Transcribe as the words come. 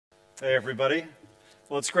Hey everybody.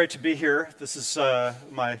 Well, it's great to be here. This is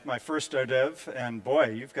my first Øredev, and boy,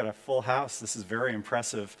 you've got a full house. This is very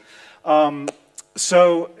impressive.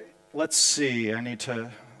 So let's see, I need to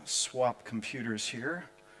swap computers here.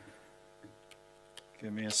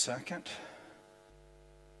 Give me a second.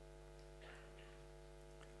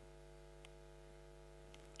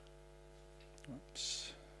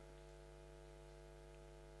 Oops.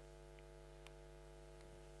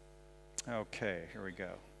 Okay, here we go.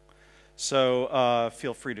 So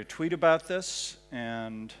feel free to tweet about this,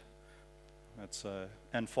 and that's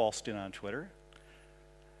Falstein on Twitter.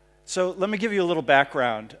 So let me give you a little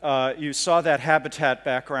background. You saw that habitat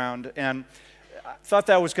background, and I thought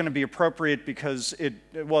that was going to be appropriate because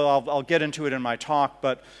I'll get into it in my talk,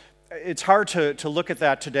 but it's hard to look at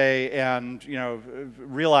that today and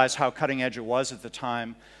realize how cutting edge it was at the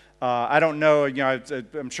time. I don't know,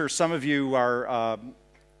 I'm sure some of you are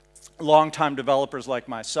longtime developers like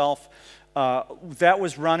myself. That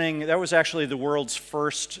was actually the world's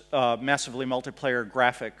first massively multiplayer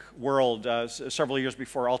graphic world several years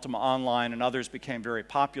before Ultima Online and others became very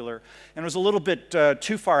popular. And it was a little bit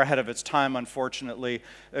too far ahead of its time, unfortunately.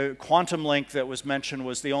 Quantum Link that was mentioned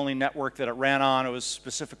was the only network that it ran on. It was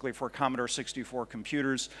specifically for Commodore 64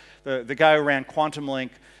 computers. The guy who ran Quantum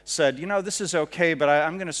Link said, this is okay, but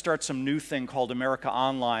I'm going to start some new thing called America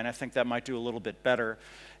Online. I think that might do a little bit better.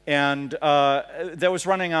 And that was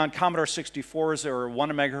running on Commodore 64s. There were 1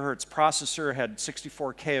 megahertz processor, had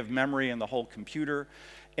 64K of memory in the whole computer.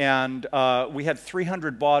 And we had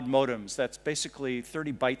 300 baud modems. That's basically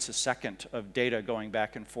 30 bytes a second of data going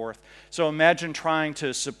back and forth. So imagine trying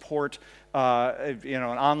to support an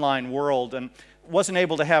online world and wasn't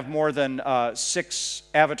able to have more than 6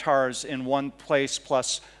 avatars in one place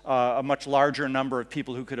plus a much larger number of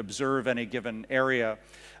people who could observe any given area.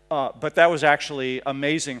 But that was actually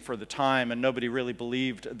amazing for the time, and nobody really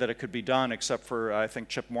believed that it could be done except for, I think,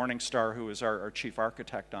 Chip Morningstar, who was our chief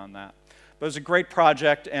architect on that. But it was a great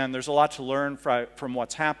project, and there's a lot to learn from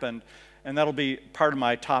what's happened, and that'll be part of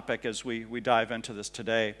my topic as we dive into this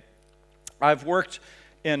today. I've worked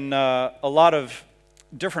in a lot of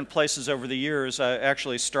different places over the years. I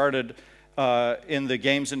actually started in the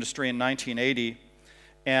games industry in 1980,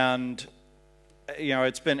 and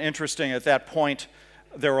it's been interesting at that point.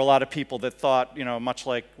 There were a lot of people that thought, much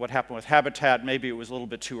like what happened with Habitat, maybe it was a little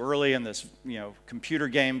bit too early in this, computer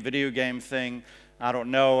game, video game thing. I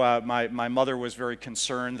don't know. My mother was very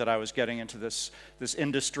concerned that I was getting into this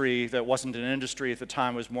industry that wasn't an industry at the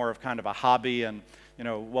time, was more of kind of a hobby, and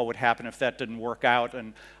what would happen if that didn't work out.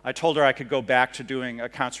 And I told her I could go back to doing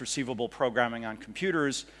accounts receivable programming on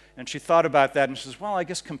computers, and she thought about that, and she says, well, I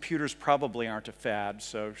guess computers probably aren't a fad,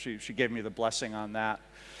 so she gave me the blessing on that.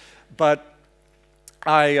 But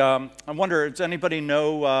I wonder, does anybody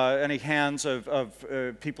know any hands of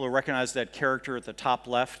people who recognize that character at the top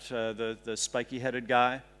left, the spiky-headed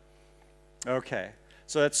guy? Okay,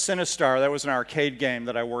 so that's Sinistar. That was an arcade game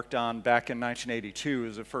that I worked on back in 1982. It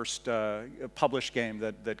was the first published game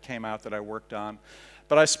that came out that I worked on.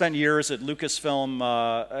 But I spent years at Lucasfilm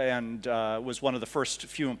and was one of the first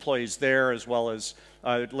few employees there, as well as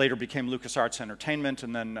later became LucasArts Entertainment,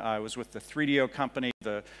 and then I was with the 3DO company,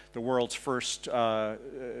 the world's first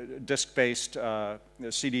disc-based,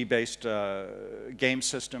 CD-based game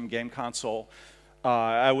system, game console.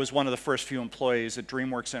 I was one of the first few employees at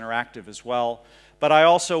DreamWorks Interactive as well. But I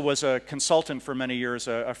also was a consultant for many years,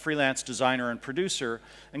 a freelance designer and producer,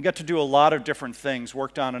 and got to do a lot of different things.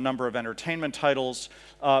 Worked on a number of entertainment titles,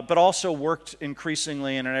 but also worked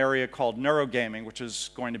increasingly in an area called neurogaming, which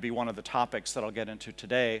is going to be one of the topics that I'll get into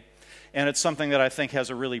today. And it's something that I think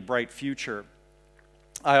has a really bright future.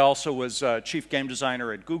 I also was chief game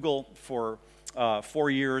designer at Google for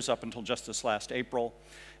 4 years, up until just this last April,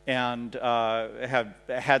 and have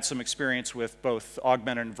had some experience with both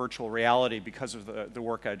augmented and virtual reality because of the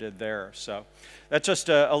work I did there. So that's just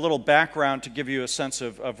a little background to give you a sense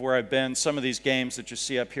of where I've been. Some of these games that you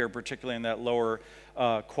see up here, particularly in that lower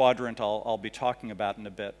quadrant, I'll be talking about in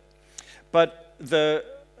a bit. But the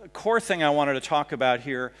core thing I wanted to talk about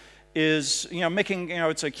here is, making,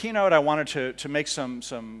 it's a keynote. I wanted to make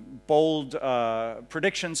some bold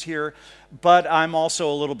predictions here, but I'm also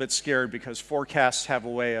a little bit scared because forecasts have a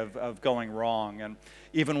way of going wrong. And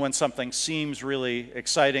even when something seems really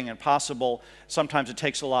exciting and possible, sometimes it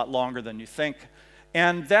takes a lot longer than you think.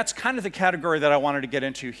 And that's kind of the category that I wanted to get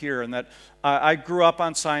into here, and that I grew up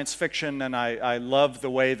on science fiction, and I love the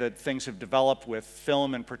way that things have developed with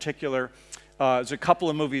film in particular. There's a couple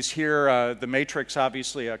of movies here, The Matrix,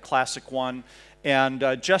 obviously a classic one, And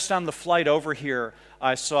just on the flight over here,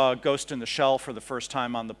 I saw Ghost in the Shell for the first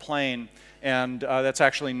time on the plane. And that's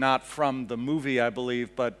actually not from the movie, I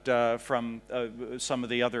believe, but from some of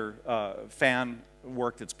the other fan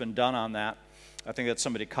work that's been done on that. I think that's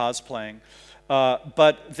somebody cosplaying.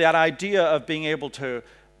 But that idea of being able to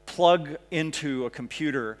plug into a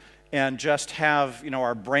computer and just have,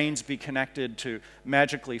 our brains be connected, to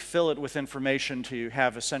magically fill it with information, to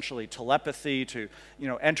have essentially telepathy, to,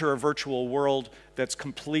 enter a virtual world that's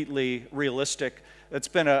completely realistic. It's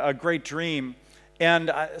been a great dream.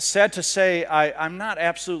 And sad to say, I'm not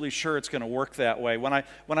absolutely sure it's going to work that way.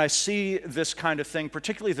 When I see this kind of thing,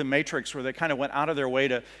 particularly The Matrix, where they kind of went out of their way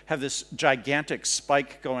to have this gigantic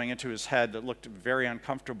spike going into his head that looked very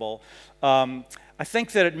uncomfortable, I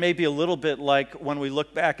think that it may be a little bit like when we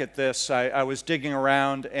look back at this. I was digging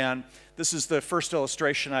around, and this is the first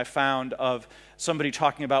illustration I found of somebody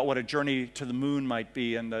talking about what a journey to the moon might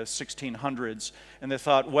be in the 1600s. And they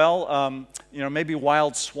thought, well, maybe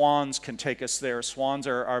wild swans can take us there. Swans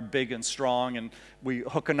are big and strong, and we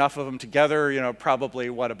hook enough of them together, probably,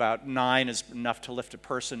 about 9 is enough to lift a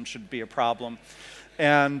person, shouldn't be a problem.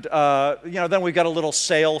 And, then we've got a little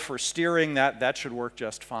sail for steering. That should work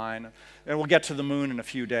just fine. And we'll get to the moon in a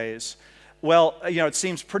few days. Well, it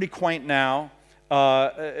seems pretty quaint now.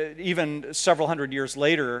 Even several hundred years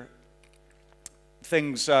later,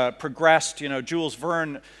 things progressed. Jules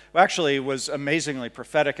Verne actually was amazingly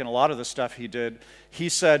prophetic in a lot of the stuff he did. He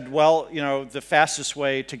said, well, the fastest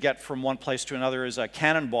way to get from one place to another is a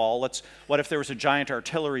cannonball. What if there was a giant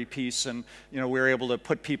artillery piece, and we were able to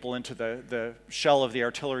put people into the shell of the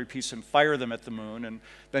artillery piece and fire them at the moon? And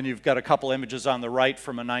then you've got a couple images on the right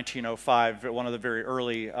from a 1905, one of the very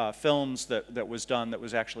early films that was done that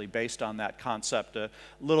was actually based on that concept, a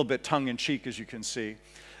little bit tongue-in-cheek, as you can see.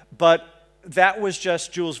 But that was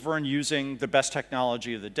just Jules Verne using the best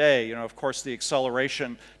technology of the day. Of course, the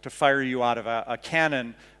acceleration to fire you out of a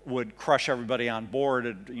cannon would crush everybody on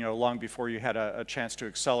board, long before you had a chance to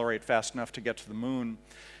accelerate fast enough to get to the moon.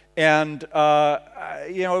 And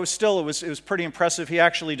it was pretty impressive. He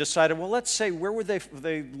actually decided, well, let's say, where would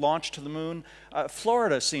they launch to the moon?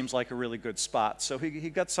 Florida seems like a really good spot. So he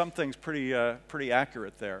got some things pretty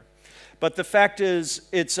accurate there. But the fact is,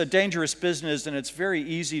 it's a dangerous business, and it's very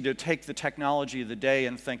easy to take the technology of the day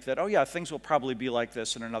and think that, oh yeah, things will probably be like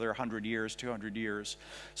this in another 100 years, 200 years.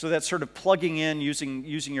 So that sort of plugging in, using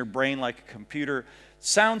your brain like a computer,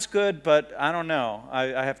 sounds good, but I don't know.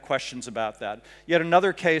 I have questions about that. Yet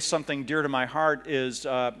another case, something dear to my heart, is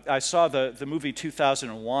I saw the movie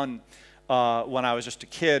 2001 when I was just a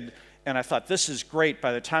kid. And I thought, this is great.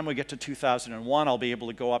 By the time we get to 2001, I'll be able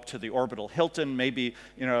to go up to the orbital Hilton. Maybe,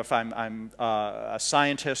 if I'm a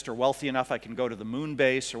scientist or wealthy enough, I can go to the moon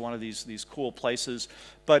base or one of these cool places.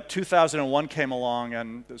 But 2001 came along,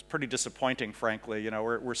 and it was pretty disappointing, frankly.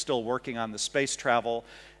 We're still working on the space travel.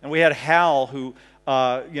 And we had Hal, who,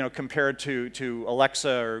 compared to Alexa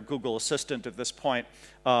or Google Assistant at this point,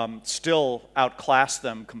 still outclassed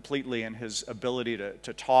them completely in his ability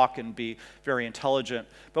to talk and be very intelligent.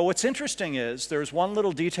 But what's interesting is there's one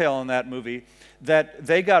little detail in that movie that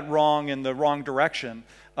they got wrong in the wrong direction.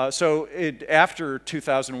 After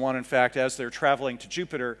 2001, in fact, as they're traveling to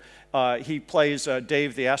Jupiter,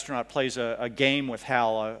 Dave the astronaut plays a game with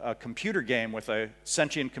Hal, a computer game with a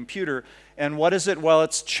sentient computer. And what is it? Well,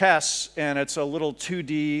 it's chess, and it's a little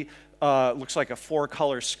 2D, looks like a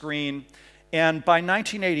 4-color screen. And by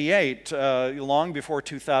 1988, long before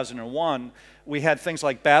 2001, we had things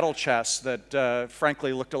like battle chess that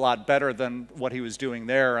frankly looked a lot better than what he was doing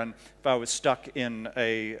there. And if I was stuck in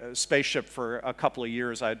a spaceship for a couple of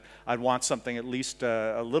years, I'd want something at least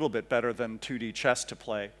a little bit better than 2D chess to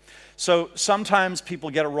play. So sometimes people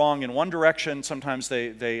get it wrong in one direction. Sometimes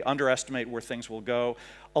they underestimate where things will go.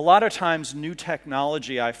 A lot of times, new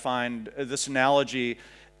technology, I find, this analogy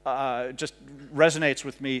just resonates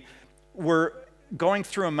with me. We're going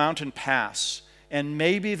through a mountain pass, and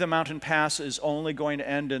maybe the mountain pass is only going to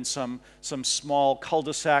end in some small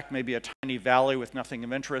cul-de-sac, maybe a tiny valley with nothing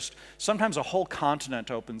of interest. Sometimes a whole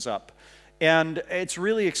continent opens up. And it's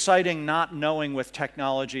really exciting not knowing with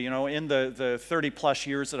technology. In the 30-plus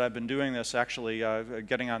years that I've been doing this, actually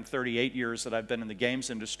getting on 38 years that I've been in the games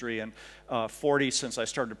industry, and 40 since I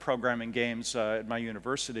started programming games at my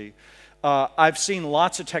university, I've seen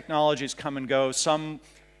lots of technologies come and go. Some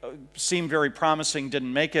seem very promising,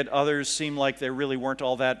 didn't make it. Others seem like they really weren't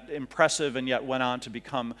all that impressive and yet went on to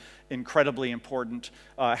become incredibly important.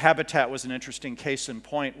 Habitat was an interesting case in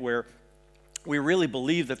point where we really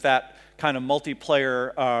believe that kind of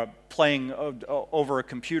multiplayer playing over a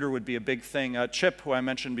computer would be a big thing. Chip, who I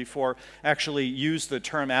mentioned before, actually used the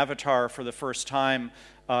term avatar for the first time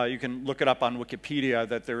You can look it up on Wikipedia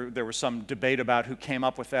that there was some debate about who came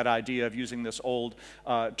up with that idea of using this old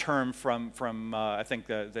term from I think,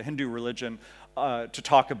 the Hindu religion to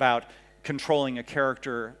talk about controlling a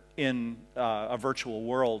character in a virtual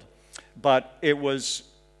world. But it was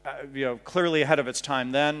clearly ahead of its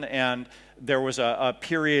time then, and there was a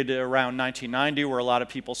period around 1990 where a lot of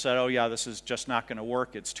people said, oh yeah, this is just not going to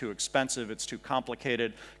work, it's too expensive, it's too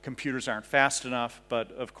complicated, computers aren't fast enough,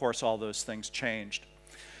 but of course all those things changed.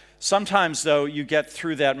 Sometimes though, you get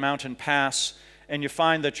through that mountain pass and you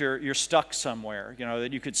find that you're stuck somewhere,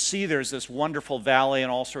 that you could see there's this wonderful valley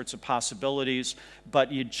and all sorts of possibilities,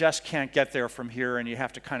 but you just can't get there from here, and you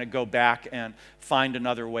have to kind of go back and find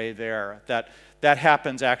another way there. That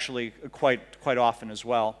happens actually quite often as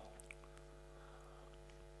well.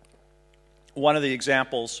 One of the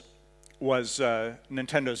examples was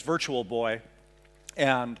Nintendo's Virtual Boy,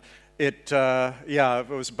 and it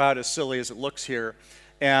was about as silly as it looks here,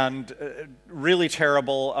 and really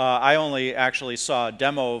terrible. I only actually saw a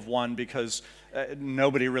demo of one because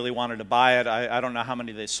nobody really wanted to buy it. I don't know how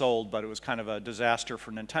many they sold, but it was kind of a disaster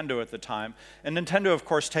for Nintendo at the time. And Nintendo, of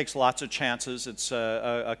course, takes lots of chances. It's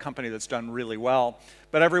a company that's done really well.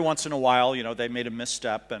 But every once in a while, they made a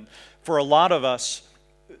misstep. And for a lot of us,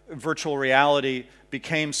 virtual reality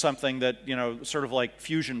became something that, sort of like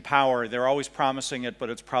fusion power. They're always promising it, but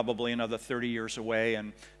it's probably another 30 years away,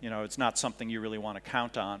 and, it's not something you really want to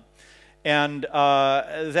count on. And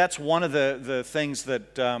that's one of the things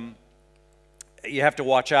that you have to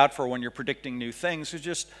watch out for when you're predicting new things. It's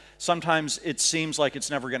just sometimes it seems like it's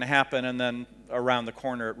never going to happen, and then around the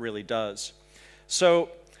corner it really does. So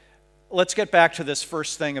let's get back to this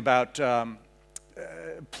first thing about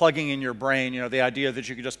plugging in your brain, the idea that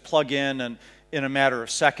you could just plug in and in a matter of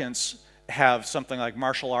seconds have something like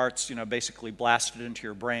martial arts, basically blasted into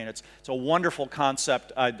your brain. It's a wonderful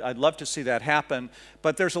concept. I'd love to see that happen,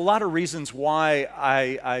 but there's a lot of reasons why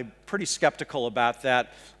I'm pretty skeptical about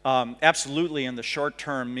that. Absolutely in the short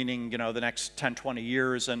term, meaning the next 10, 20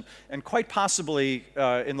 years, and quite possibly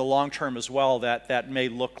in the long term as well, that may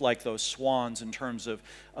look like those swans in terms of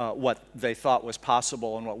what they thought was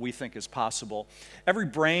possible and what we think is possible. Every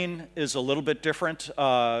brain is a little bit different,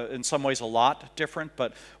 in some ways a lot different,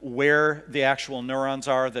 but where the actual neurons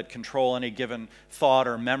are that control any given thought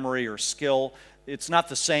or memory or skill, it's not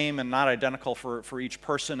the same and not identical for each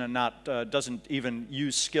person, and doesn't even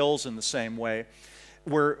use skills in the same way.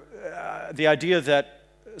 The idea that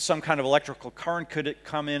some kind of electrical current could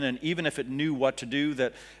come in, and even if it knew what to do,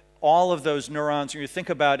 that all of those neurons, you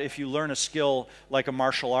think about if you learn a skill like a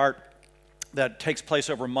martial art that takes place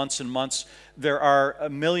over months and months, there are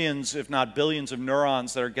millions, if not billions, of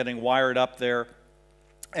neurons that are getting wired up there,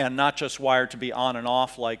 and not just wired to be on and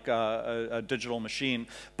off like a digital machine,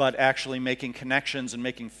 but actually making connections and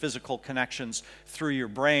making physical connections through your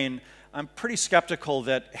brain. I'm pretty skeptical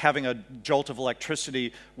that having a jolt of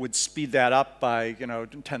electricity would speed that up by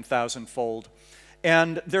 10,000-fold.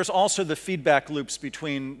 And there's also the feedback loops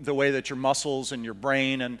between the way that your muscles and your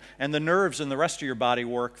brain and the nerves and the rest of your body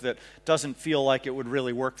work that doesn't feel like it would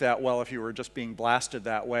really work that well if you were just being blasted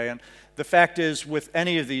that way. And the fact is, with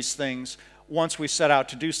any of these things, once we set out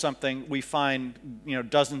to do something, we find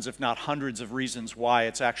dozens, if not hundreds, of reasons why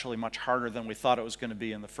it's actually much harder than we thought it was going to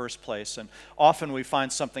be in the first place. And often we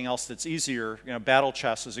find something else that's easier. Battle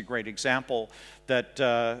chess is a great example that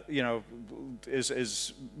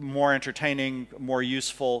is more entertaining, more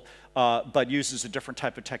useful, but uses a different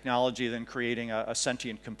type of technology than creating a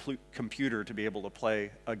sentient computer to be able to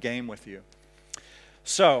play a game with you.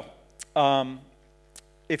 So,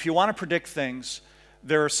 if you want to predict things,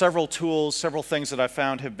 there are several tools, several things that I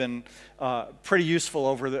found have been pretty useful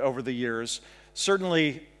over the years.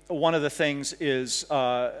 Certainly, one of the things is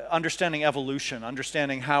understanding evolution,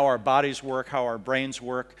 understanding how our bodies work, how our brains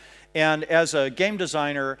work. And as a game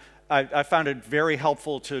designer, I found it very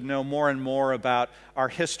helpful to know more and more about our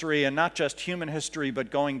history, and not just human history, but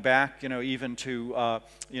going back, even to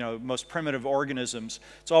most primitive organisms.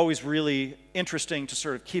 It's always really interesting to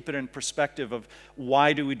sort of keep it in perspective of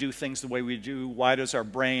why do we do things the way we do? Why does our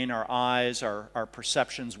brain, our eyes, our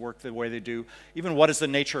perceptions work the way they do? Even what is the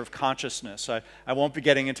nature of consciousness? I won't be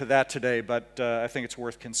getting into that today, but I think it's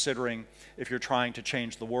worth considering if you're trying to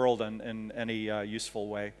change the world in any useful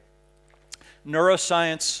way.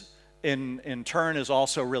 Neuroscience, in turn, is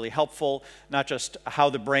also really helpful, not just how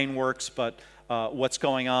the brain works, but what's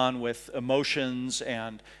going on with emotions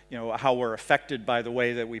and how we're affected by the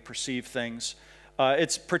way that we perceive things.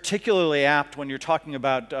 It's particularly apt when you're talking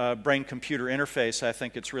about brain-computer interface. I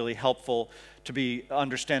think it's really helpful to be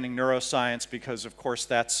understanding neuroscience because, of course,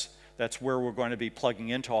 that's where we're going to be plugging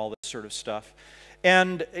into all this sort of stuff.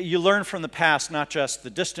 And you learn from the past, not just the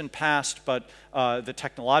distant past, but the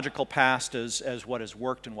technological past as what has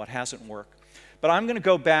worked and what hasn't worked. But I'm going to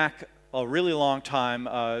go back a really long time,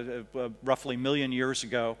 roughly a million years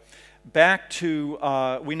ago, back to,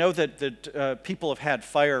 we know that people have had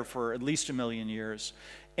fire for at least a million years.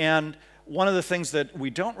 And one of the things that we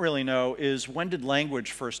don't really know is, when did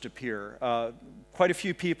language first appear? Quite a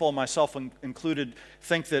few people, myself included,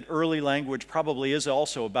 think that early language probably is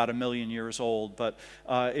also about a million years old, but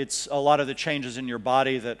it's a lot of the changes in your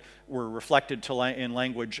body that were reflected in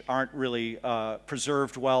language aren't really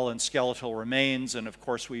preserved well in skeletal remains, and of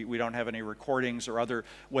course we don't have any recordings or other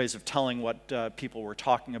ways of telling what people were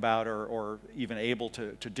talking about or even able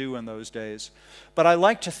to do in those days. But I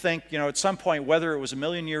like to think, at some point, whether it was a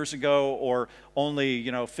million years ago or only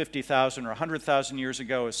 50,000 or 100,000 years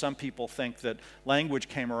ago, as some people think that language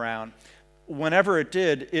came around, whenever it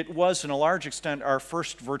did, it was, in a large extent, our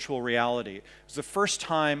first virtual reality. It was the first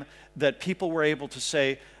time that people were able to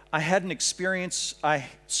say, I had an experience, I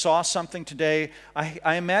saw something today,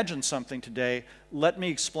 I imagined something today, let me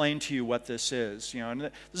explain to you what this is.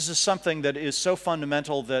 And this is something that is so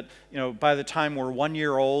fundamental that by the time we're 1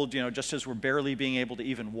 year old, just as we're barely being able to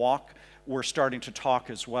even walk, we're starting to talk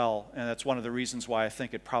as well. And that's one of the reasons why I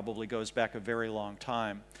think it probably goes back a very long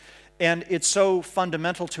time. And it's so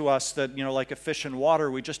fundamental to us that, like a fish in water,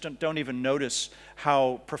 we just don't even notice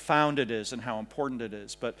how profound it is and how important it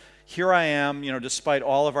is. But here I am, despite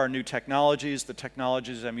all of our new technologies, the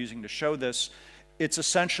technologies I'm using to show this, it's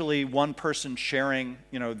essentially one person sharing,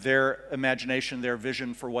 their imagination, their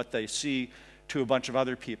vision for what they see to a bunch of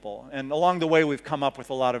other people. And along the way, we've come up with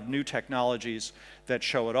a lot of new technologies that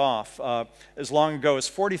show it off. As long ago as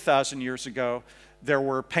 40,000 years ago, there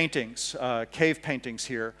were paintings, cave paintings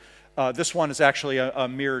here. This one is actually a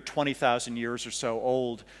mere 20,000 years or so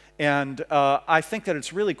old. And I think that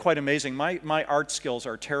it's really quite amazing. My art skills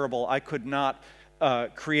are terrible. I could not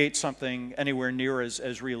create something anywhere near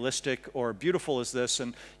as realistic or beautiful as this.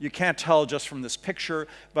 And you can't tell just from this picture,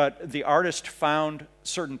 but the artist found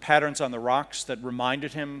certain patterns on the rocks that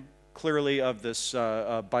reminded him clearly of this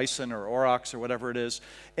bison or aurochs or whatever it is,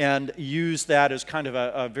 and use that as kind of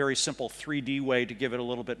a very simple 3D way to give it a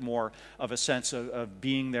little bit more of a sense of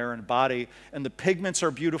being there in body. And the pigments are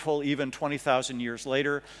beautiful even 20,000 years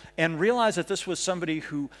later. And realize that this was somebody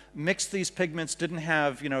who mixed these pigments, didn't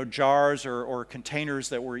have jars or containers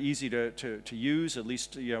that were easy to use. At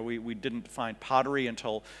least we didn't find pottery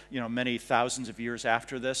until many thousands of years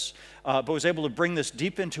after this, but was able to bring this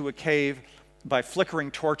deep into a cave, by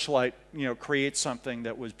flickering torchlight, create something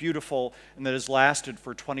that was beautiful and that has lasted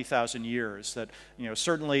for 20,000 years. That,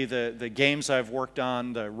 certainly the games I've worked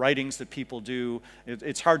on, the writings that people do,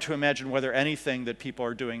 it's hard to imagine whether anything that people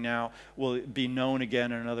are doing now will be known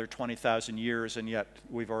again in another 20,000 years, and yet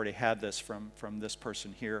we've already had this from this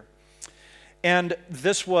person here. And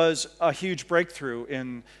this was a huge breakthrough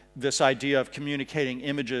in this idea of communicating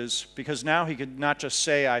images, because now he could not just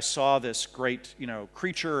say, I saw this great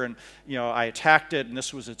creature and I attacked it and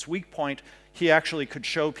this was its weak point. He actually could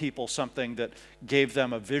show people something that gave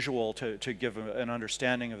them a visual to give an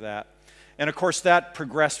understanding of that. And of course that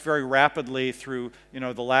progressed very rapidly through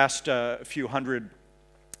the last few hundred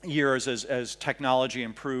years as technology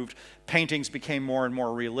improved. Paintings became more and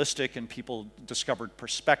more realistic, and people discovered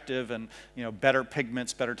perspective and better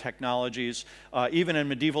pigments, better technologies. Even in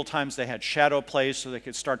medieval times, they had shadow plays, so they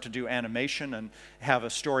could start to do animation and have a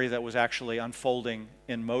story that was actually unfolding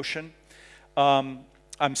in motion. I'm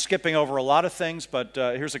skipping over a lot of things, but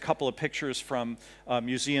here's a couple of pictures from a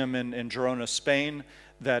museum in Girona, Spain.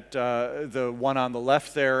 That the one on the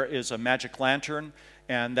left there is a magic lantern.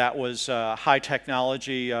 And that was high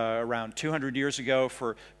technology around 200 years ago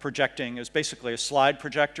for projecting. It was basically a slide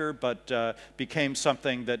projector, but became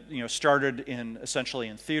something that started essentially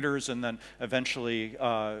in theaters, and then eventually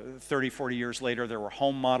 30, 40 years later there were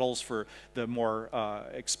home models for the more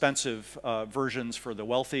expensive versions for the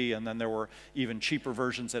wealthy, and then there were even cheaper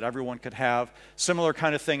versions that everyone could have. Similar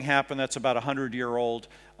kind of thing happened. That's about a 100-year-old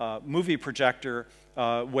movie projector.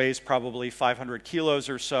 Weighs probably 500 kilos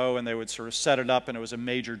or so, and they would sort of set it up, and it was a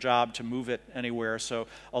major job to move it anywhere. So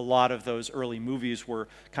a lot of those early movies were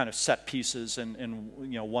kind of set pieces in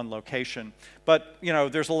one location. But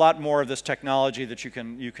there's a lot more of this technology that you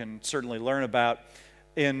can certainly learn about.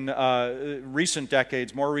 In recent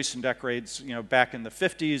decades, more recent decades, back in the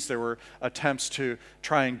 50s, there were attempts to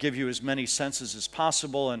try and give you as many senses as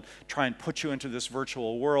possible and try and put you into this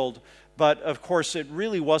virtual world. But of course, it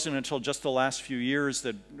really wasn't until just the last few years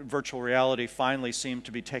that virtual reality finally seemed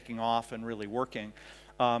to be taking off and really working.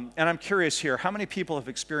 And I'm curious here, how many people have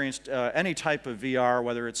experienced any type of VR,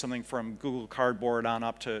 whether it's something from Google Cardboard on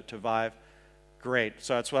up to Vive? Great,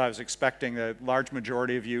 so that's what I was expecting, a large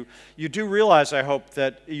majority of you. You do realize, I hope,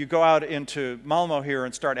 that you go out into Malmo here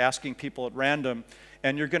and start asking people at random,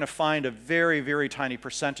 and you're going to find a very, very tiny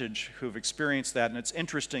percentage who've experienced that. And it's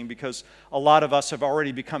interesting because a lot of us have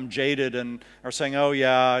already become jaded and are saying, oh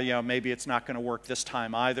yeah, you know, maybe it's not going to work this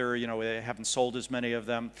time either. You know, they haven't sold as many of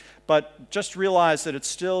them. But just realize that it's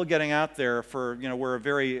still getting out there for, you know, we're a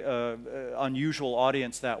very unusual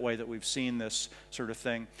audience that way, that we've seen this sort of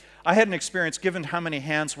thing. I had an experience, given how many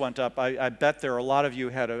hands went up, I bet there are a lot of you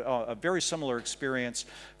had a very similar experience.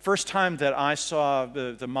 First time that I saw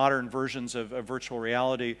the modern versions of virtual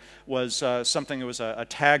reality was something that was a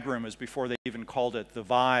tag room, as before they even called it the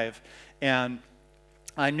Vive. And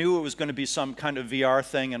I knew it was going to be some kind of VR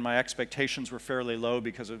thing, and my expectations were fairly low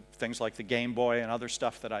because of things like the Game Boy and other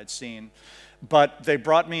stuff that I'd seen. But they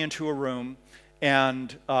brought me into a room,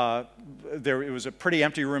 and it was a pretty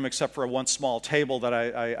empty room except for one small table that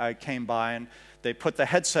I came by, and they put the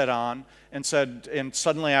headset on and said, and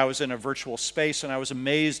suddenly I was in a virtual space, and I was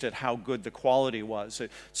amazed at how good the quality was.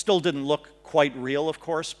 It still didn't look quite real, of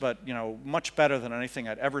course, but you know, much better than anything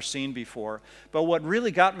I'd ever seen before. But what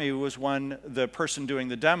really got me was when the person doing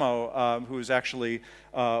the demo, who was actually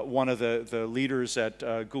one of the leaders at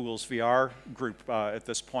Google's VR group at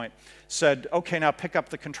this point, said, okay, now pick up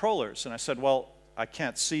the controllers. And I said, well, I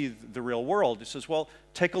can't see the real world. He says, well,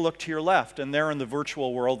 take a look to your left. And there in the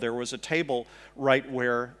virtual world, there was a table right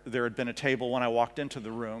where there had been a table when I walked into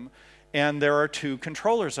the room. And there are 2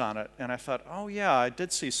 controllers on it. And I thought, oh yeah, I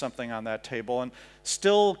did see something on that table. And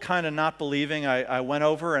still kind of not believing, I went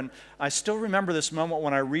over, and I still remember this moment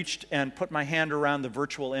when I reached and put my hand around the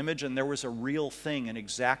virtual image, and there was a real thing in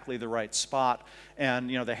exactly the right spot.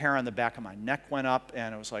 And you know, the hair on the back of my neck went up,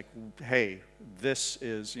 and it was like, hey, this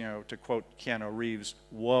is, you know, to quote Keanu Reeves,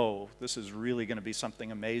 whoa, this is really going to be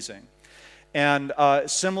something amazing. And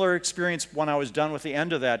similar experience when I was done with the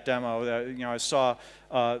end of that demo. You know, I saw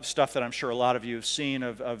stuff that I'm sure a lot of you have seen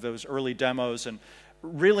of those early demos, and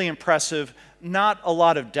really impressive. Not a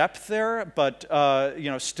lot of depth there, but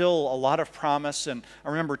you know, still a lot of promise. And I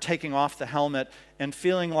remember taking off the helmet and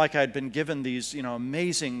feeling like I'd been given these, you know,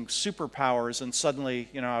 amazing superpowers, and suddenly,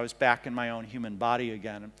 you know, I was back in my own human body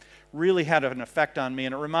again. And really had an effect on me,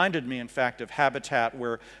 and it reminded me, in fact, of Habitat,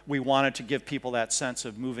 where we wanted to give people that sense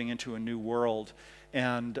of moving into a new world.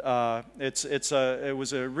 And it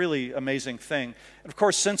was a really amazing thing. Of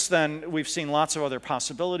course, since then, we've seen lots of other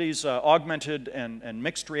possibilities, augmented and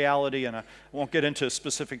mixed reality, and I won't get into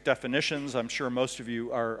specific definitions. I'm sure most of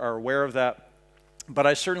you are aware of that. But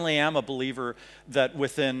I certainly am a believer that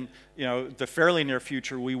within, you know, the fairly near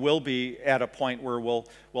future, we will be at a point where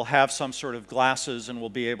we'll have some sort of glasses, and we'll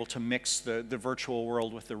be able to mix the virtual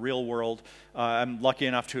world with the real world. I'm lucky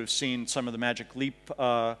enough to have seen some of the Magic Leap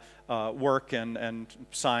work and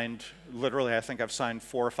signed, literally, I think I've signed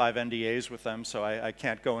 4 or 5 NDAs with them, so I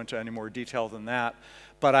can't go into any more detail than that.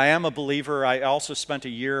 But I am a believer. I also spent a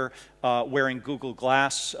year wearing Google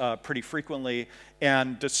Glass pretty frequently,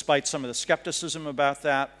 and despite some of the skepticism about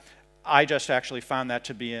that, I just actually found that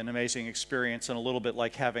to be an amazing experience, and a little bit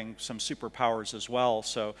like having some superpowers as well.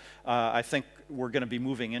 So I think we're going to be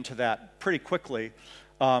moving into that pretty quickly.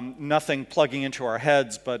 Nothing plugging into our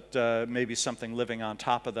heads, but maybe something living on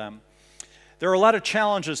top of them. There are a lot of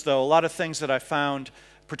challenges, though, a lot of things that I found,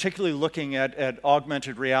 particularly looking at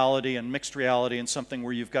augmented reality and mixed reality, and something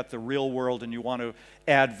where you've got the real world and you want to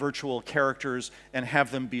add virtual characters and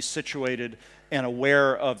have them be situated and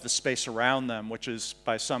aware of the space around them, which is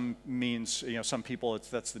by some means, you know, some people,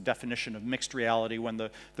 that's the definition of mixed reality, when the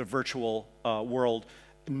virtual world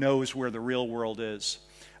knows where the real world is.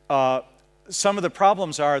 Some of the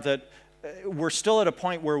problems are that we're still at a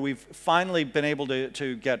point where we've finally been able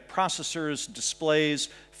to get processors, displays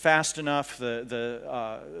fast enough,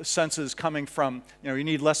 the senses coming from, you know, you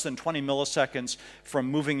need less than 20 milliseconds from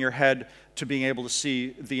moving your head to being able to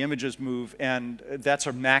see the images move, and that's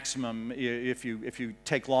a maximum. If you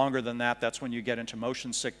take longer than that, that's when you get into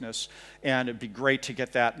motion sickness, and it'd be great to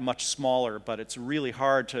get that much smaller, but it's really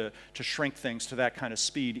hard to shrink things to that kind of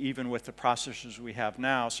speed, even with the processors we have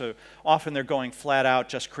now. So often they're going flat out,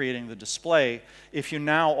 just creating the display. If you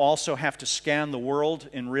now also have to scan the world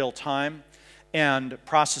in real time and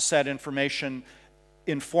process that information,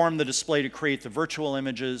 inform the display to create the virtual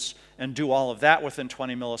images, and do all of that within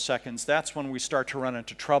 20 milliseconds, that's when we start to run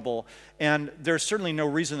into trouble. And there's certainly no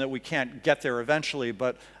reason that we can't get there eventually,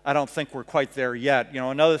 but I don't think we're quite there yet.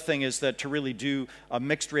 Another thing is that to really do a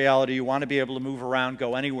mixed reality, you want to be able to move around,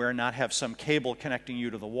 go anywhere, not have some cable connecting you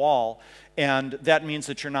to the wall. And that means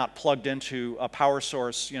that you're not plugged into a power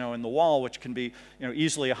source, in the wall, which can be,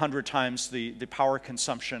 easily 100 times the power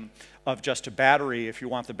consumption of just a battery if you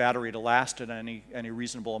want the battery to last at any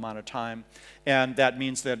reasonable amount of time. And that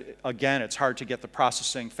means that, again, it's hard to get the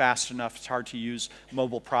processing fast enough. It's hard to use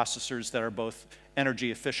mobile processors that are both energy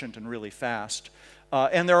efficient and really fast.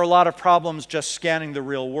 And there are a lot of problems just scanning the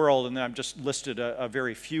real world, and I've just listed a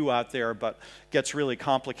very few out there, but gets really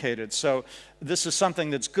complicated. So this is something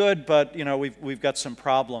that's good, but we've got some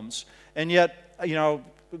problems. And yet,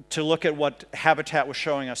 to look at what Habitat was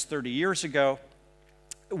showing us 30 years ago,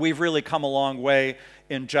 we've really come a long way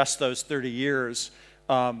in just those 30 years.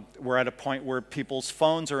 We're at a point where people's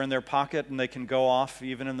phones are in their pocket and they can go off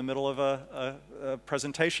even in the middle of a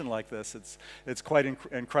presentation like this. It's quite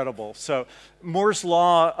incredible. So Moore's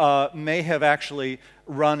Law may have actually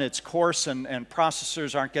run its course, and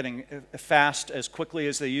processors aren't getting fast as quickly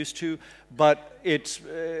as they used to, but it's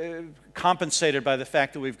compensated by the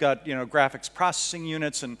fact that we've got graphics processing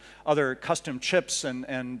units and other custom chips,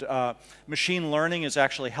 and machine learning is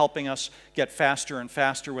actually helping us get faster and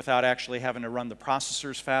faster without actually having to run the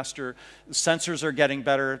processors faster. The sensors are getting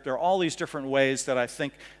better. There are all these different ways that I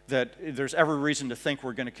think that there's every reason to think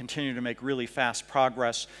we're going to continue to make really fast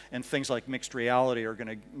progress, and things like mixed reality are going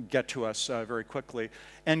to get to us very quickly.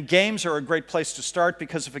 And games are a great place to start,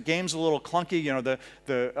 because if a game's a little clunky,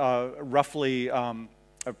 the roughly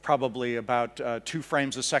probably about 2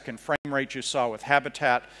 frames a second frame rate you saw with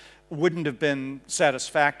Habitat wouldn't have been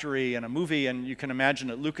satisfactory in a movie. And you can imagine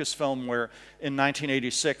at Lucasfilm, where in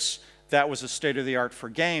 1986 that was a state-of-the-art for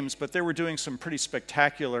games, but they were doing some pretty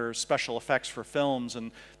spectacular special effects for films,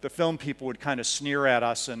 and the film people would kind of sneer at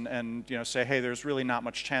us and say, hey, there's really not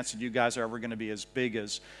much chance that you guys are ever going to be as big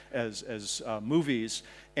as movies.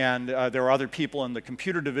 And there were other people in the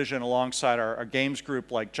computer division alongside our games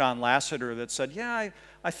group, like John Lasseter, that said, yeah,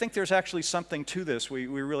 I think there's actually something to this. We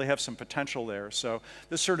really have some potential there. So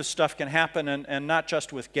this sort of stuff can happen, and not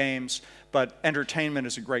just with games, but entertainment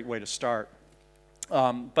is a great way to start.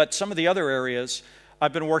 But some of the other areas,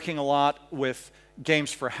 I've been working a lot with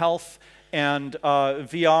games for health, and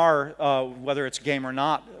VR, whether it's game or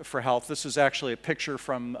not for health. This is actually a picture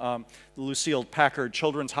from the Lucille Packard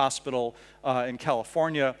Children's Hospital in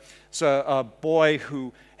California. It's a boy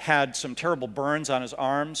who had some terrible burns on his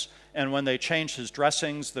arms, and when they changed his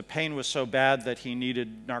dressings, the pain was so bad that he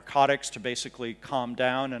needed narcotics to basically calm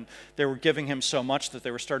down, and they were giving him so much that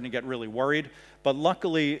they were starting to get really worried. But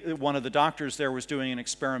luckily, one of the doctors there was doing an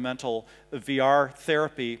experimental VR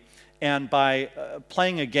therapy, and by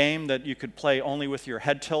playing a game that you could play only with your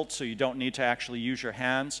head tilt, so you don't need to actually use your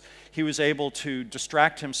hands, he was able to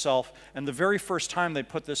distract himself. And the very first time they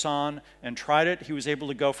put this on and tried it, he was able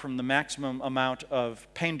to go from the maximum amount of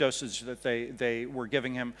pain dosage that they were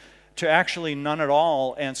giving him to actually none at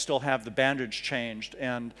all, and still have the bandage changed.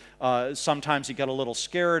 And sometimes he got a little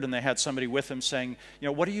scared, and they had somebody with him saying,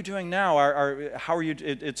 what are you doing now? How are you?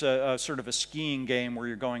 It's a sort of a skiing game where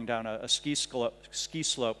you're going down a ski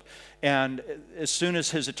slope. And as soon as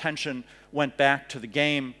his attention went back to the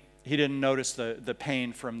game, he didn't notice the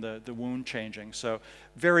pain from the wound changing. So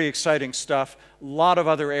very exciting stuff. A lot of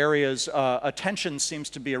other areas. Attention seems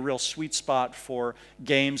to be a real sweet spot for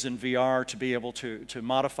games and VR to be able to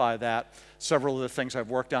modify that. Several of the things I've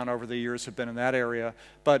worked on over the years have been in that area.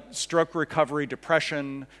 But stroke recovery,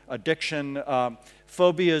 depression, addiction,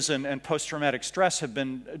 phobias and post-traumatic stress have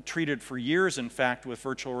been treated for years, in fact, with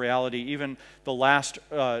virtual reality. Even the last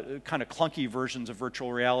kind of clunky versions of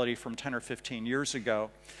virtual reality from 10 or 15 years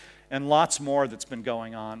ago. And lots more that's been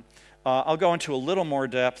going on. I'll go into a little more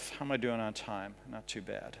depth. How am I doing on time? Not too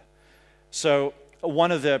bad. So one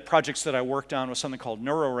of the projects that I worked on was something called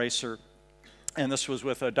Neuromancer, and this was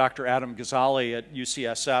with Dr. Adam Ghazali at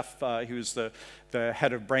UCSF. He was the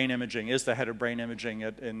head of brain imaging, is the head of brain imaging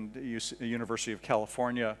in the University of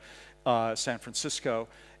California, San Francisco.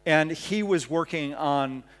 And he was working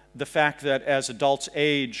on the fact that as adults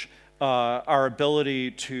age, our ability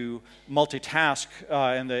to multitask,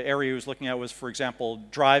 and the area he was looking at was, for example,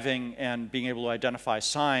 driving and being able to identify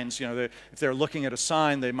signs. If they're looking at a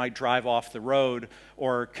sign, they might drive off the road,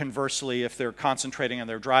 or conversely, if they're concentrating on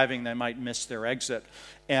their driving, they might miss their exit.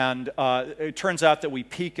 And it turns out that we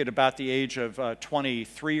peak at about the age of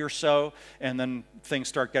 23 or so, and then things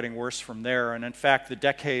start getting worse from there. And in fact, the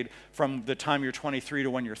decade from the time you're 23 to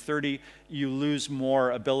when you're 30, you lose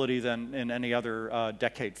more ability than in any other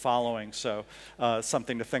decade following. So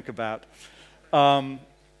something to think about.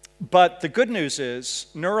 But the good news is,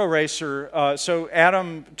 Neuromancer, so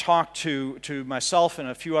Adam talked to myself and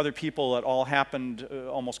a few other people that all happened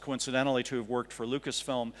almost coincidentally to have worked for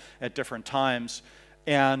Lucasfilm at different times,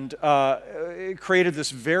 and it created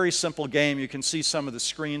this very simple game. You can see some of the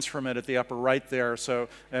screens from it at the upper right there, so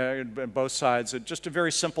both sides. Just a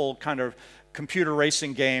very simple kind of computer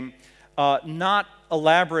racing game, not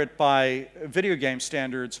elaborate by video game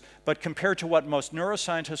standards, but compared to what most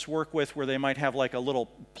neuroscientists work with, where they might have like a little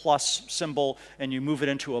plus symbol and you move it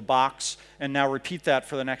into a box and now repeat that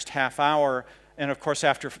for the next half hour. And of course,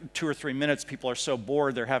 after 2 or 3 minutes, people are so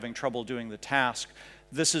bored they're having trouble doing the task.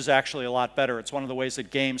 This is actually a lot better. It's one of the ways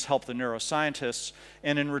that games help the neuroscientists,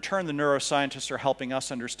 and in return, the neuroscientists are helping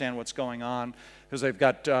us understand what's going on, because they've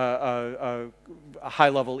got a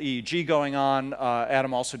high-level EEG going on.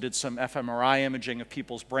 Adam also did some fMRI imaging of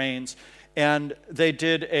people's brains, and they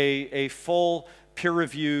did a full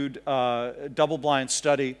peer-reviewed double-blind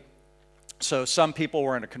study. So some people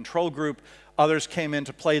were in a control group, others came in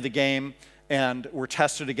to play the game, and were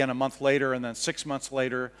tested again a month later and then 6 months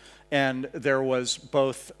later. And there was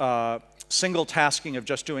both single tasking of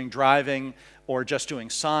just doing driving or just doing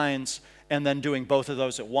signs, and then doing both of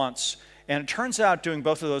those at once. And it turns out doing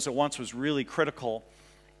both of those at once was really critical.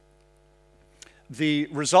 The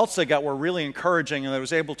results they got were really encouraging, and I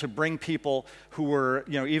was able to bring people who were,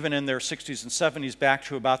 even in their 60s and 70s back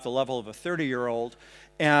to about the level of a 30-year-old.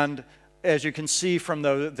 And as you can see from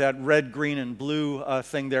that red, green, and blue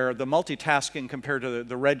thing there, the multitasking compared to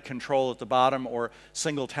the red control at the bottom, or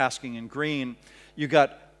single tasking in green, you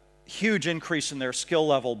got huge increase in their skill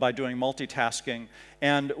level by doing multitasking.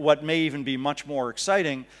 And what may even be much more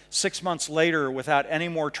exciting, 6 months later, without any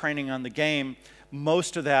more training on the game,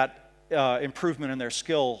 most of that improvement in their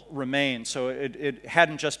skill remained. So it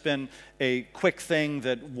hadn't just been a quick thing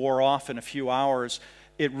that wore off in a few hours.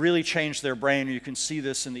 It really changed their brain. You can see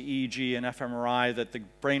this in the EEG and fMRI, that the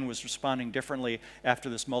brain was responding differently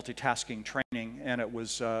after this multitasking training, and it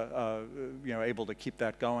was able to keep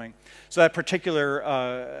that going. So that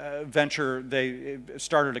particular venture, they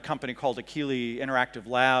started a company called Akili Interactive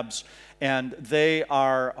Labs, and they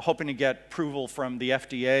are hoping to get approval from the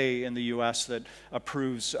FDA in the US that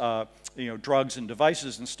approves drugs and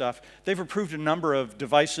devices and stuff. They've approved a number of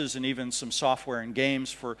devices and even some software and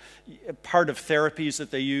games for part of therapies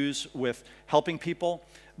that they use with helping people.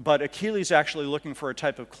 But Akili's actually looking for a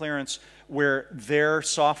type of clearance where their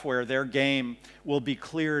software, their game, will be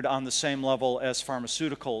cleared on the same level as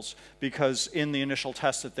pharmaceuticals, because in the initial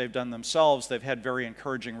tests that they've done themselves, they've had very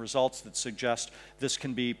encouraging results that suggest this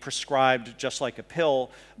can be prescribed just like a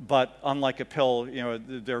pill, but unlike a pill,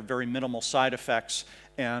 there are very minimal side effects.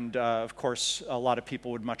 And of course, a lot of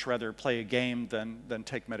people would much rather play a game than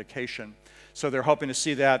take medication. So they're hoping to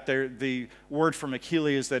see that. The word from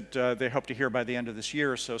Akili is that they hope to hear by the end of this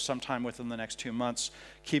year, so sometime within the next 2 months.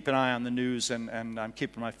 Keep an eye on the news, and I'm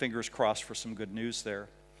keeping my fingers crossed for some good news there.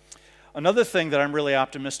 Another thing that I'm really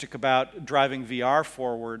optimistic about driving VR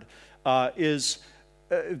forward is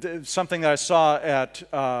something that I saw at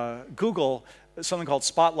Google, something called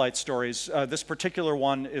Spotlight Stories. This particular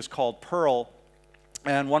one is called Pearl.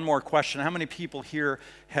 And one more question. How many people here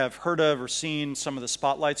have heard of or seen some of the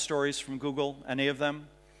Spotlight stories from Google? Any of them?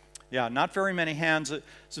 Yeah, not very many hands.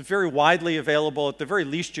 It's very widely available. At the very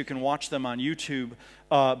least, you can watch them on YouTube,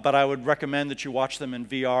 but I would recommend that you watch them in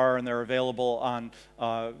VR, and they're available on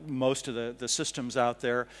most of the systems out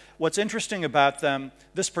there. What's interesting about them,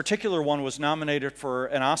 this particular one was nominated for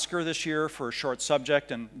an Oscar this year for a short subject,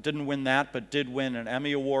 and didn't win that, but did win an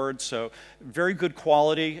Emmy Award, so very good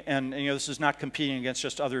quality. And this is not competing against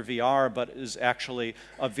just other VR, but is actually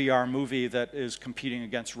a VR movie that is competing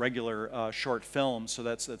against regular short films, so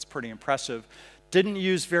that's pretty impressive. Didn't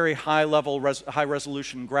use very high-level,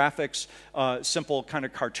 high-resolution graphics, simple kind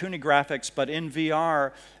of cartoony graphics, but in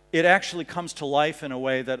VR, it actually comes to life in a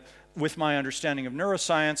way that, with my understanding of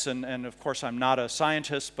neuroscience, and of course I'm not a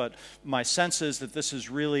scientist, but my sense is that this is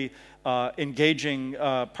really engaging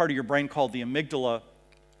part of your brain called the amygdala,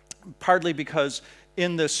 partly because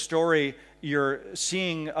in this story, you're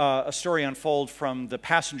seeing a story unfold from the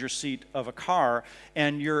passenger seat of a car,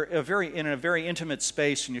 and you're in a very intimate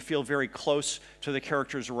space, and you feel very close to the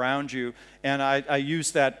characters around you. And I use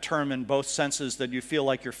that term in both senses, that you feel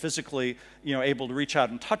like you're physically able to reach out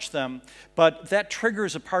and touch them, but that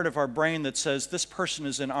triggers a part of our brain that says this person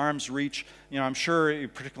is in arm's reach. I'm sure,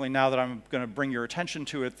 particularly now that I'm going to bring your attention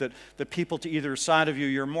to it, that the people to either side of you,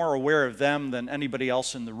 you're more aware of them than anybody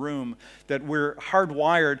else in the room, that we're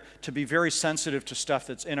hardwired to be very sensitive to stuff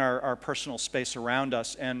that's in our personal space around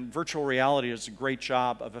us, and virtual reality does a great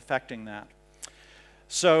job of affecting that.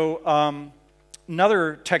 So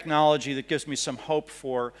Another technology that gives me some hope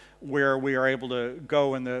for where we are able to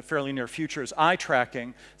go in the fairly near future is eye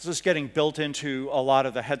tracking. This is getting built into a lot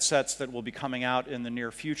of the headsets that will be coming out in the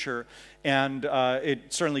near future, and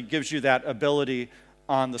it certainly gives you that ability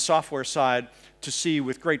on the software side to see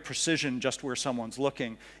with great precision just where someone's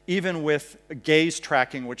looking. Even with gaze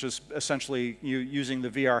tracking, which is essentially you using the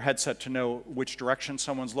VR headset to know which direction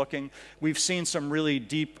someone's looking, we've seen some really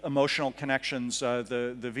deep emotional connections.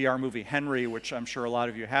 The VR movie Henry, which I'm sure a lot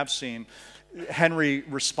of you have seen, Henry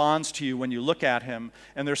responds to you when you look at him,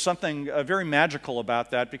 and there's something very magical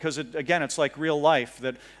about that, because again, it's like real life,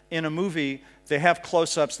 that in a movie they have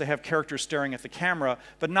close-ups, they have characters staring at the camera,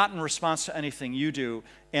 but not in response to anything you do.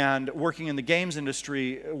 And working in the games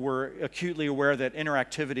industry, we're acutely aware that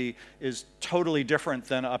interactivity is totally different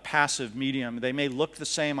than a passive medium. They may look the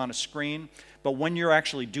same on a screen, but when you're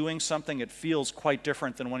actually doing something, it feels quite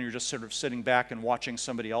different than when you're just sort of sitting back and watching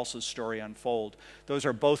somebody else's story unfold. Those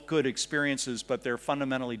are both good experiences, but they're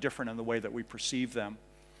fundamentally different in the way that we perceive them.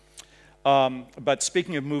 But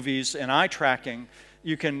speaking of movies and eye tracking,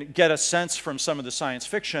 you can get a sense from some of the science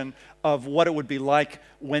fiction of what it would be like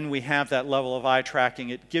when we have that level of eye tracking.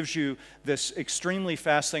 It gives you this extremely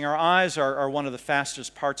fast thing. Our eyes are one of the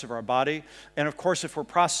fastest parts of our body. And of course, if we're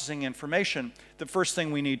processing information, the first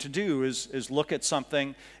thing we need to do is look at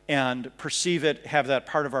something and perceive it, have that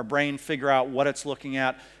part of our brain figure out what it's looking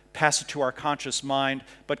at, pass it to our conscious mind.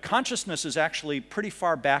 But consciousness is actually pretty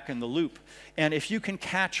far back in the loop. And if you can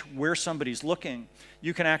catch where somebody's looking,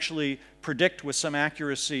 you can actually predict with some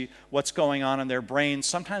accuracy what's going on in their brain,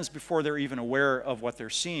 sometimes before they're even aware of what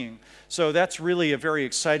they're seeing. So that's really a very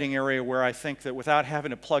exciting area where I think that without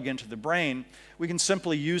having to plug into the brain, we can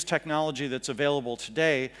simply use technology that's available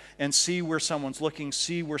today and see where someone's looking,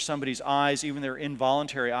 see where somebody's eyes, even their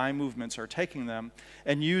involuntary eye movements are taking them,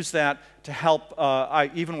 and use that to help,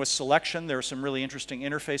 even with selection. There are some really interesting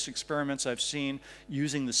interface experiments I've seen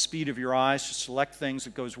using the speed of your eyes to select things.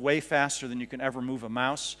 It goes way faster than you can ever move a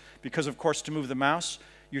mouse, because of course to move the mouse,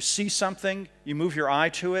 you see something, you move your eye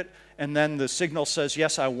to it, and then the signal says,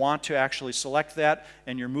 yes, I want to actually select that,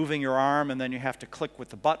 and you're moving your arm, and then you have to click with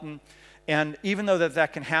the button. And even though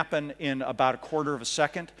that can happen in about a quarter of a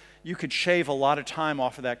second, you could shave a lot of time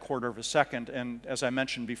off of that quarter of a second. And as I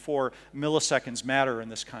mentioned before, milliseconds matter in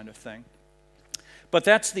this kind of thing. But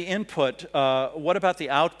that's the input. What about the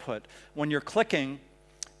output? When you're clicking,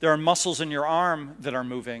 there are muscles in your arm that are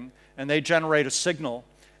moving, and they generate a signal.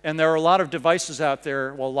 And there are a lot of devices out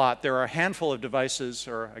there, well, a lot. There are a handful of devices,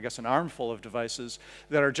 or I guess an armful of devices,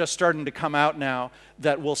 that are just starting to come out now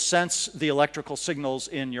that will sense the electrical signals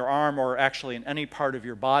in your arm or actually in any part of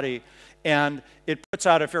your body. And it puts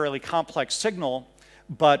out a fairly complex signal,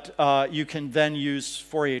 but you can then use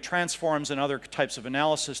Fourier transforms and other types of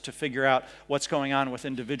analysis to figure out what's going on with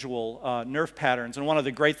individual nerve patterns. And one of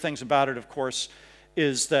the great things about it, of course,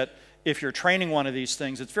 is that if you're training one of these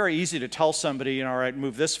things, it's very easy to tell somebody, you know, all right,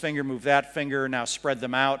 move this finger, move that finger, now spread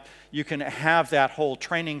them out. You can have that whole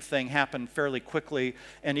training thing happen fairly quickly.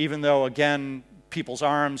 And even though, again, people's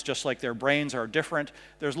arms, just like their brains, are different,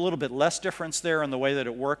 there's a little bit less difference there in the way that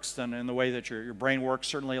it works than in the way that your brain works,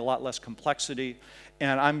 certainly a lot less complexity.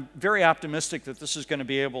 And I'm very optimistic that this is going to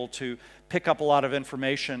be able to pick up a lot of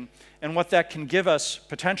information. And what that can give us,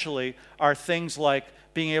 potentially, are things like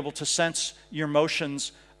being able to sense your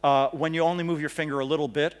motions when you only move your finger a little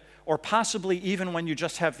bit, or possibly even when you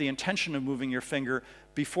just have the intention of moving your finger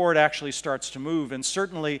before it actually starts to move. And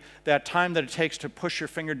certainly that time that it takes to push your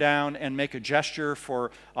finger down and make a gesture for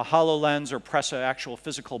a HoloLens or press an actual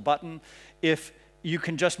physical button, if you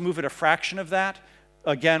can just move it a fraction of that,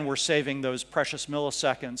 again, we're saving those precious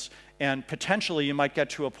milliseconds. And potentially you might get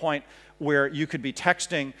to a point where you could be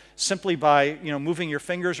texting simply by, you know, moving your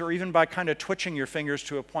fingers, or even by kind of twitching your fingers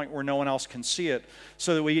to a point where no one else can see it,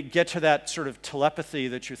 so that we get to that sort of telepathy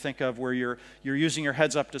that you think of, where you're using your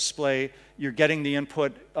heads-up display, you're getting the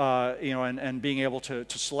input, you know, and being able to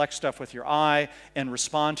select stuff with your eye and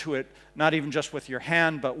respond to it, not even just with your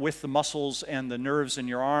hand, but with the muscles and the nerves in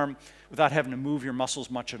your arm, without having to move your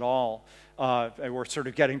muscles much at all. We're sort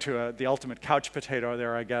of getting to the ultimate couch potato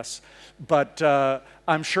there, I guess. But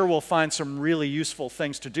I'm sure we'll find some really useful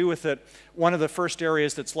things to do with it. One of the first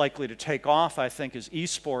areas that's likely to take off, I think, is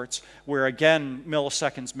esports, where, again,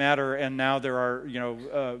 milliseconds matter, and now there are, you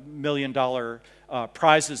know, million-dollar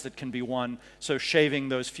prizes that can be won. So shaving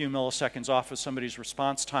those few milliseconds off of somebody's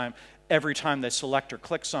response time every time they select or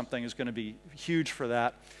click something is going to be huge for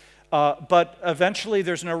that. But eventually,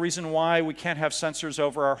 there's no reason why we can't have sensors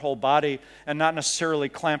over our whole body and not necessarily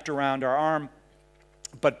clamped around our arm.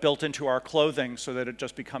 but built into our clothing so that it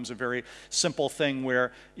just becomes a very simple thing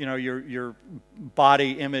where, you know, your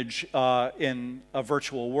body image in a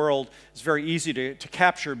virtual world is very easy to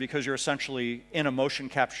capture because you're essentially in a motion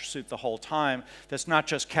capture suit the whole time that's not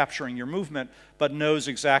just capturing your movement, but knows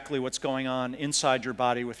exactly what's going on inside your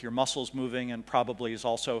body with your muscles moving and probably is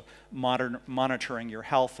also monitoring your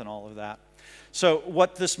health and all of that. So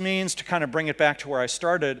what this means, to kind of bring it back to where I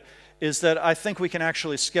started, is that I think we can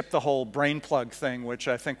actually skip the whole brain plug thing, which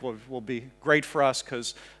I think will be great for us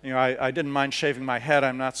because, you know, I didn't mind shaving my head.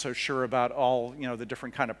 I'm not so sure about all, you know, the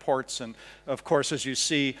different kind of ports. And of course, as you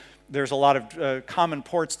see, there's a lot of common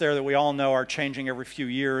ports there that we all know are changing every few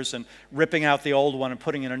years, and ripping out the old one and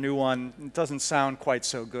putting in a new one doesn't sound quite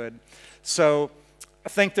so good. So I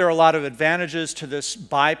think there are a lot of advantages to this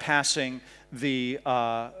bypassing the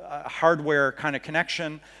hardware kind of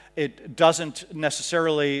connection. It doesn't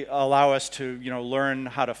necessarily allow us to, you know, learn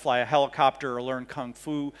how to fly a helicopter or learn kung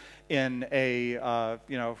fu in a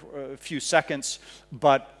few seconds,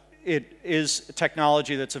 but it is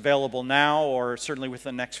technology that's available now, or certainly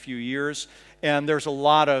within the next few years. And there's a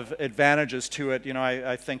lot of advantages to it. You know,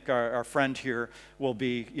 I think our friend here will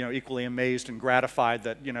be, you know, equally amazed and gratified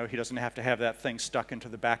that, you know, he doesn't have to have that thing stuck into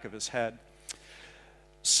the back of his head.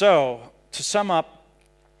 So, to sum up,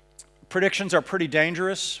 predictions are pretty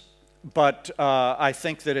dangerous, but I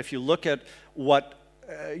think that if you look at what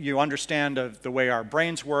you understand of the way our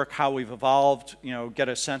brains work, how we've evolved, you know, get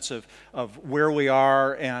a sense of where we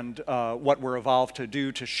are and what we're evolved to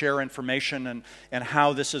do to share information, and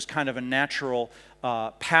how this is kind of a natural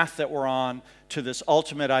path that we're on to this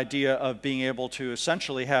ultimate idea of being able to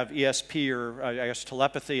essentially have ESP, or I guess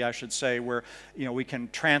telepathy, I should say, where, you know, we can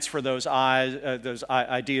transfer those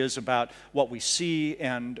ideas about what we see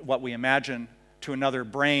and what we imagine to another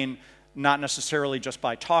brain, not necessarily just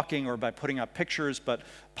by talking or by putting up pictures, but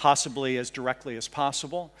possibly as directly as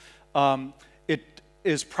possible. It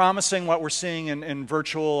is promising what we're seeing in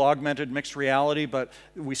virtual augmented mixed reality, but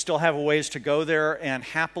we still have a ways to go there, and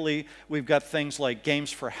happily we've got things like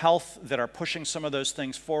games for health that are pushing some of those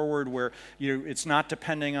things forward, where it's not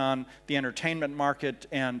depending on the entertainment market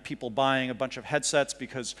and people buying a bunch of headsets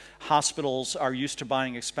because hospitals are used to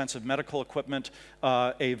buying expensive medical equipment.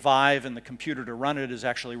 A Vive and the computer to run it is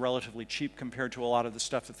actually relatively cheap compared to a lot of the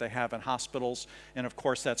stuff that they have in hospitals, and of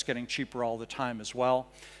course that's getting cheaper all the time as well.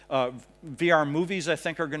 VR movies, I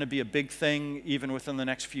think, are going to be a big thing even within the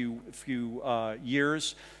next few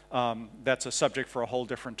years. That's a subject for a whole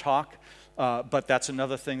different talk, but that's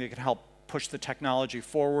another thing that can help push the technology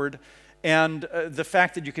forward. And the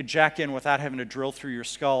fact that you could jack in without having to drill through your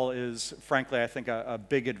skull is, frankly, I think, a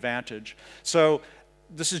big advantage. So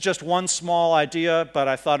this is just one small idea, but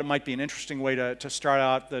I thought it might be an interesting way to start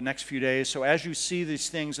out the next few days. So as you see these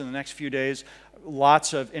things in the next few days,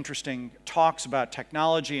 lots of interesting talks about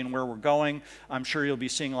technology and where we're going. I'm sure you'll be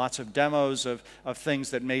seeing lots of demos of things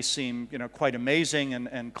that may seem, you know, quite amazing,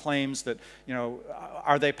 and claims that, you know,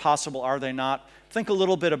 are they possible, are they not? Think a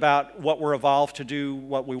little bit about what we're evolved to do,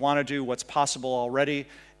 what we want to do, what's possible already,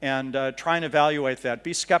 and try and evaluate that.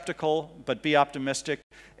 Be skeptical, but be optimistic.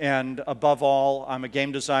 And above all, I'm a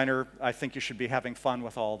game designer. I think you should be having fun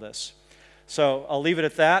with all this. So I'll leave it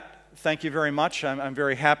at that. Thank you very much. I'm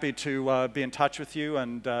very happy to be in touch with you,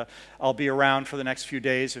 and I'll be around for the next few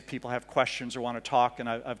days if people have questions or want to talk, and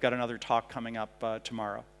I've got another talk coming up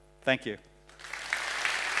tomorrow. Thank you.